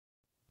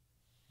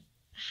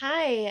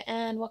Hi,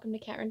 and welcome to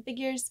Cat Run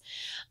Figures.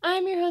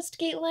 I'm your host,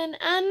 Caitlin,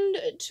 and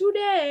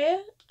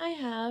today I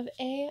have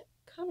a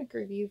comic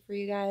review for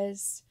you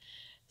guys.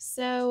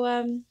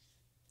 So,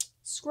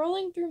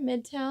 scrolling through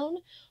Midtown,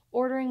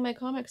 ordering my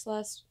comics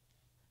last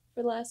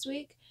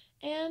week,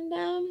 and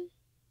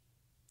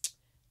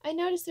I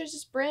noticed there's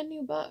this brand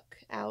new book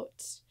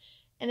out,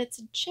 and it's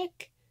a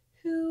chick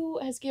who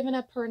has given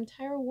up her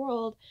entire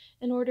world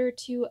in order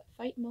to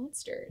fight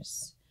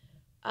monsters.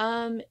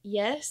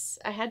 Yes,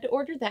 I had to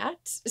order that.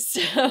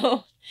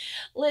 So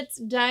let's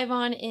dive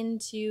on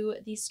into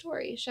the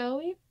story, shall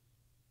we?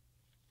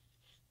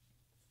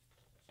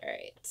 All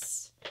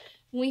right.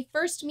 When we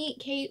first meet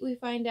Kate, we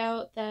find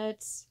out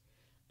that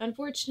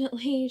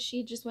unfortunately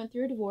she just went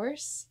through a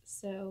divorce.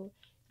 So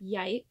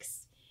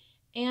yikes.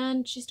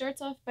 And she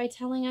starts off by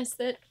telling us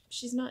that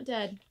she's not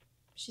dead.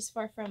 She's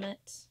far from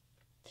it.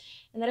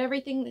 And that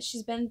everything that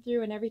she's been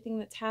through and everything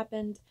that's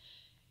happened,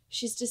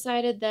 she's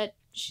decided that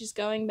she's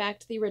going back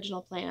to the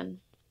original plan.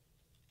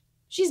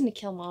 She's gonna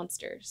kill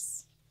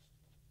monsters.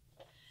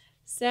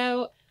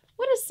 So,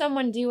 what does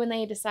someone do when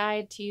they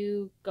decide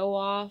to go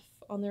off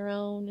on their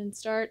own and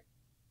start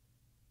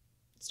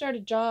a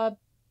job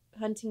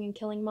hunting and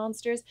killing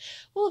monsters?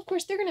 Well, of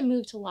course, they're gonna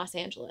move to Los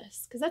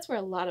Angeles, because that's where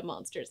a lot of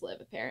monsters live,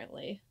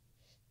 apparently.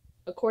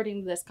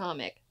 According to this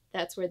comic,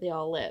 that's where they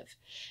all live.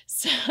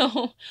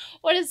 So,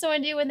 what does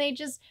someone do when they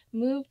just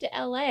move to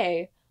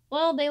LA?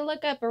 Well, they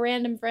look up a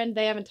random friend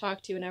they haven't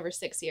talked to in over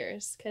 6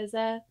 years, because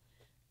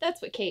that's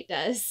what Kate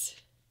does.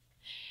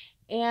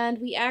 And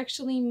we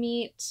actually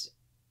meet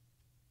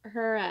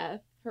her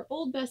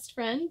old best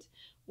friend,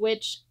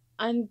 which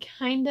I'm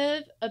kind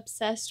of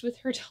obsessed with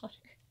her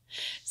daughter.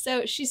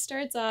 So she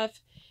starts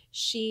off,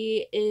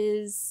 she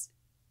is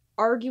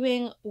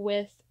arguing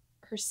with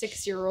her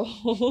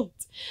 6-year-old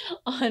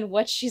on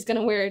what she's going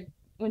to wear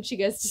when she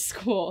goes to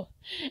school.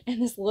 And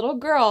this little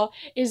girl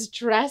is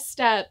dressed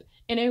up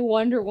in a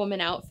Wonder Woman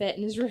outfit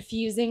and is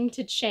refusing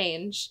to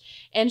change.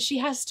 And she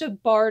has to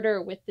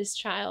barter with this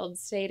child,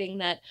 stating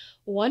that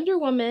Wonder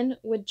Woman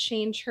would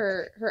change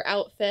her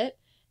outfit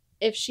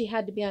if she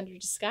had to be under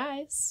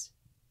disguise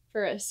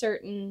for a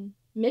certain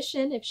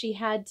mission, if she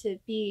had to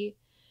be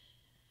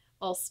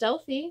all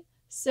stealthy.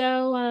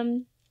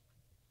 So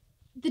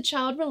the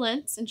child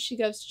relents and she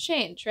goes to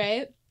change,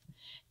 right?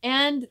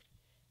 And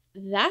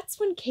that's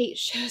when Kate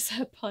shows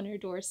up on her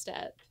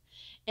doorstep.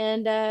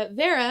 And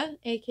Vera,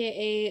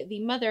 aka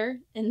the mother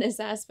in this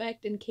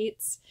aspect and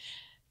Kate's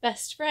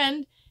best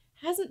friend,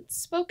 hasn't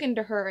spoken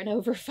to her in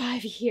over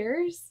 5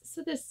 years.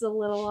 So this is a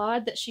little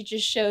odd that she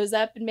just shows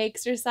up and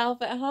makes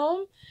herself at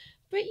home.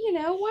 But you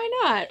know, why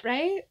not,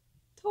 right?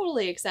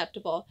 Totally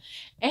acceptable.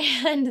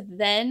 And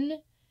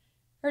then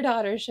her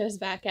daughter shows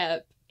back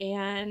up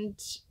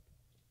and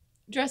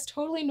dressed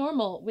totally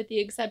normal with the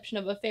exception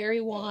of a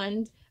fairy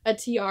wand, a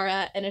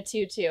tiara, and a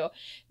tutu.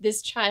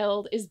 This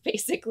child is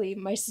basically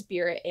my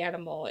spirit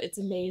animal. It's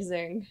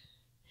amazing.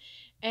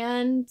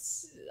 And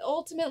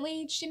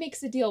ultimately, she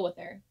makes a deal with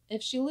her.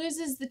 If she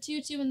loses the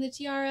tutu and the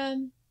tiara,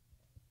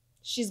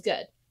 she's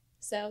good.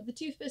 So the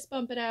two fists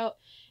bump it out,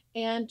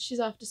 and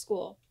she's off to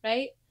school,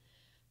 right?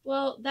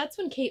 Well, that's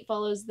when Kate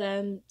follows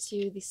them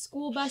to the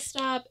school bus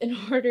stop in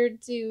order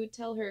to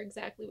tell her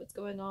exactly what's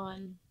going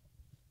on.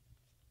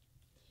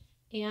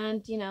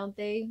 And, you know,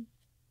 they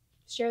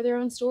share their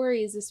own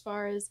stories as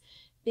far as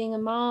being a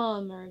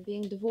mom or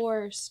being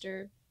divorced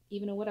or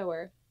even a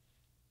widower.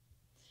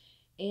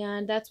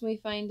 And that's when we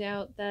find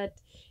out that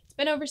it's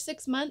been over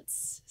 6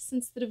 months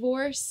since the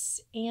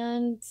divorce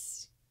and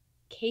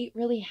Kate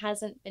really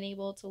hasn't been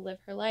able to live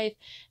her life.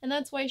 And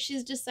that's why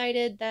she's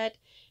decided that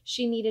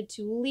she needed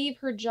to leave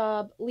her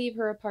job, leave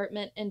her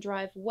apartment, and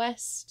drive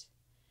west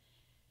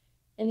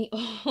in the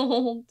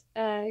old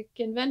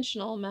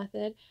conventional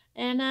method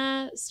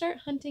and start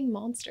hunting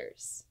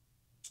monsters.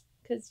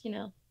 Because, you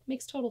know,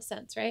 makes total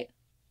sense, right?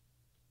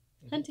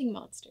 Hunting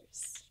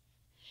monsters.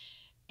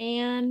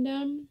 And,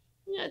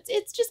 you know,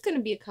 it's just going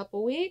to be a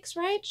couple weeks,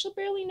 right? She'll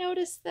barely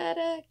notice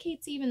that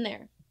Kate's even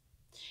there.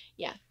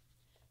 Yeah.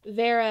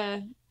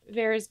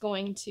 Vera's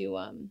going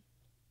to,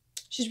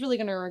 she's really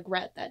going to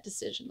regret that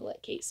decision to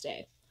let Kate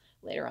stay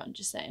later on,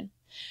 just saying.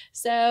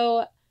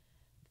 So,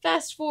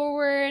 fast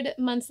forward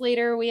months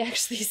later, we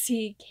actually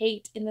see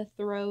Kate in the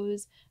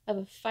throes of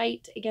a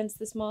fight against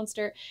this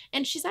monster,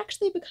 and she's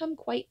actually become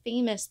quite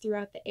famous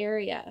throughout the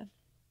area.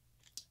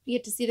 You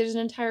get to see there's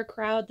an entire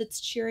crowd that's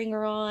cheering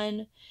her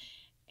on,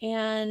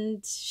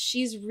 and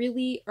she's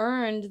really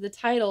earned the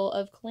title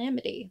of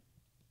Calamity.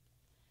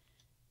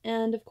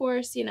 And of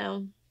course, you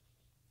know,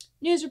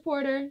 news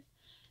reporter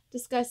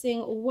discussing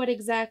what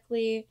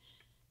exactly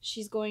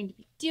she's going to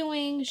be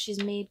doing.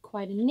 She's made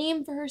quite a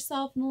name for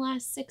herself in the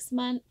last 6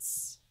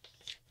 months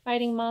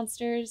fighting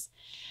monsters.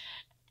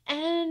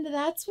 And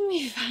that's when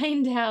we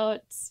find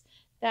out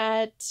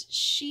that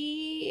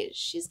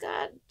she's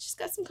got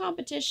some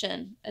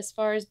competition as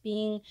far as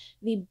being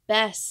the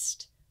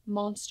best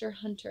monster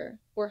hunter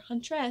or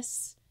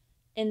huntress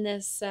in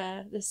this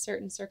this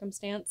certain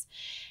circumstance.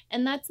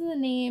 And that's in the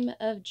name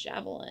of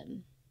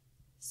Javelin.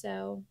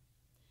 So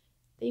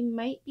they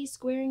might be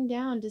squaring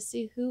down to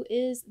see who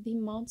is the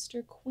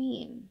monster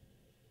queen.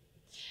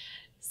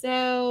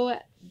 So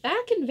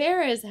back in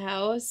Vera's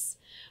house,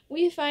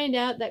 we find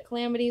out that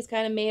Calamity's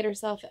kind of made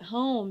herself at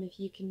home. If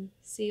you can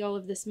see all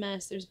of this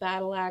mess, there's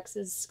battle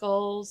axes,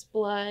 skulls,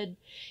 blood,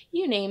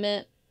 you name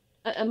it.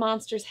 A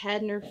monster's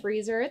head in her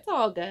freezer. It's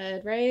all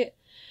good, right?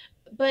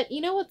 But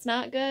you know what's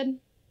not good?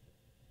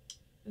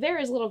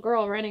 Vera's little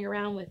girl running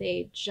around with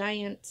a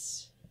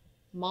giant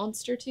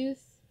monster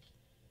tooth.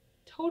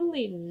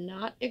 Totally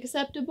not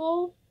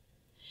acceptable.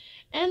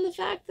 And the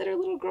fact that her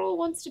little girl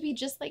wants to be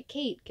just like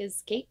Kate,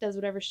 because Kate does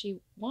whatever she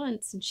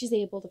wants and she's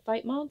able to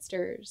fight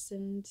monsters,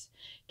 and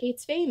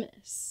Kate's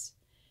famous.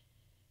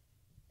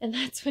 And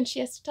that's when she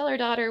has to tell her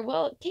daughter,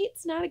 well,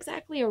 Kate's not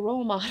exactly a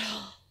role model.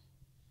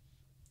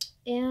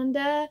 And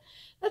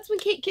that's when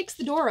Kate kicks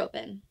the door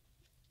open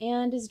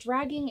and is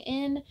dragging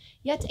in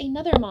yet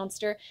another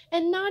monster,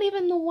 and not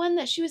even the one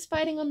that she was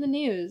fighting on the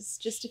news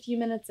just a few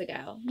minutes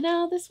ago.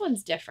 No, this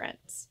one's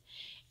different.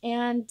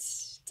 And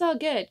it's all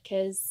good,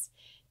 because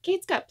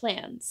Kate's got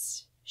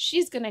plans.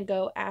 She's gonna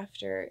go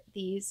after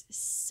these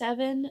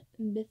 7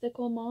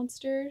 mythical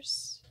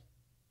monsters.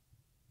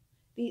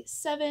 The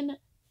 7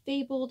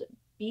 fabled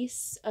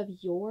beasts of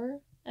yore,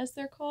 as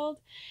they're called.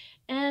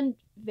 And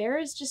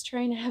Vera's just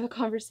trying to have a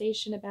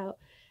conversation about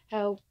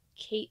how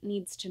Kate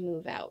needs to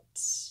move out.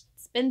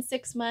 It's been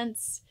 6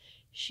 months.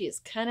 She has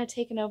kind of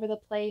taken over the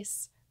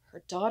place.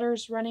 Her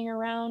daughter's running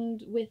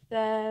around with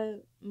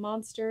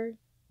monster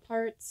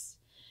parts.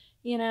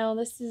 You know,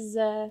 this is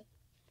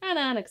kind of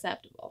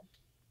unacceptable.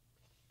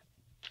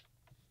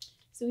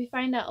 So we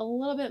find out a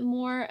little bit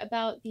more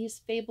about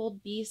these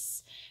fabled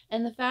beasts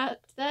and the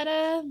fact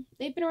that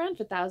they've been around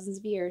for thousands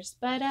of years.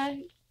 But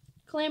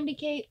Calamity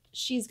Kate,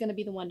 she's going to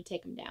be the one to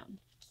take them down.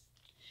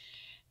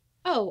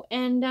 Oh,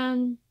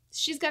 and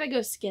she's got to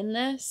go skin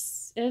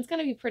this, and it's going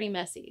to be pretty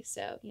messy.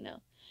 So, you know,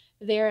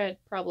 Vera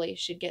probably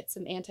should get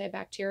some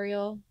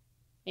antibacterial,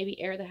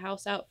 maybe air the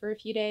house out for a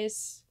few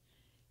days.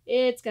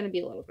 It's going to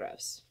be a little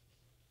gross.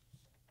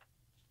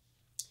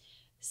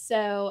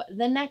 So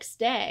the next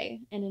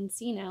day in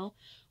Encino,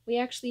 we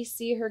actually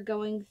see her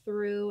going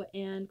through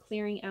and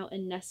clearing out a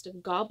nest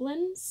of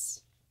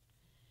goblins.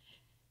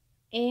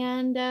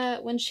 And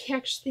when she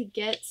actually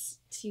gets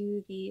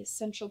to the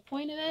central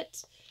point of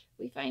it,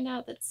 we find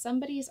out that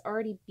somebody's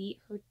already beat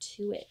her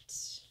to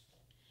it.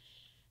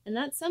 And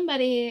that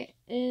somebody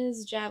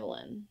is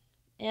Javelin.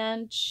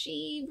 And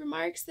she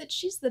remarks that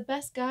she's the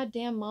best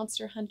goddamn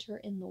monster hunter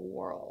in the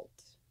world.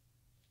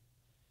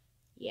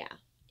 Yeah,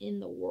 in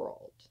the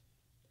world.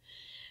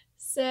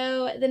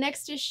 So the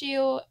next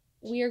issue,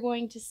 we are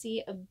going to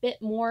see a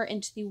bit more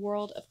into the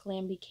world of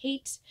Calamity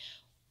Kate,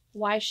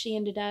 why she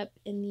ended up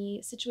in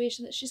the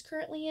situation that she's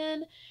currently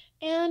in,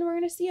 and we're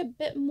going to see a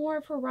bit more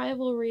of her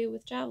rivalry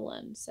with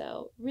Javelin.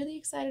 So really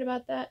excited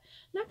about that.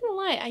 Not going to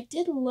lie, I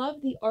did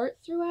love the art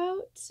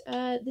throughout.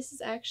 This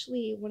is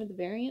actually one of the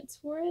variants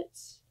for it.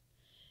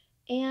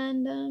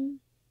 And,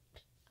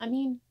 I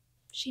mean,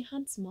 she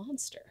hunts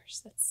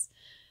monsters. That's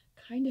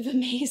kind of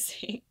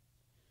amazing.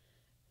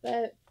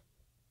 But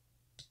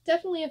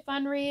definitely a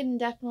fun read, and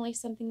definitely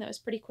something that was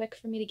pretty quick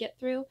for me to get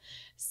through.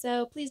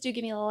 So please do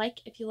give me a like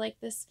if you like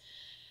this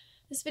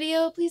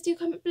video. Please do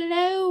comment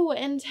below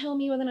and tell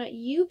me whether or not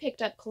you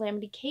picked up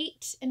Calamity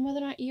Kate and whether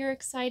or not you're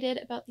excited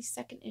about the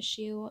second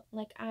issue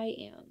like I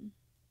am.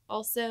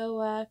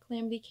 Also,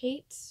 Calamity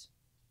Kate,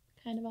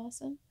 kind of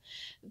awesome.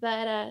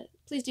 But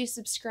please do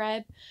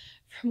subscribe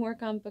for more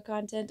comic book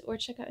content, or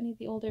check out any of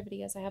the older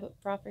videos I have up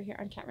for offer here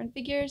on Cat Run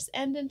Figures.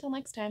 And until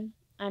next time,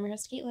 I'm your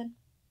host, Caitlin.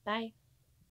 Bye.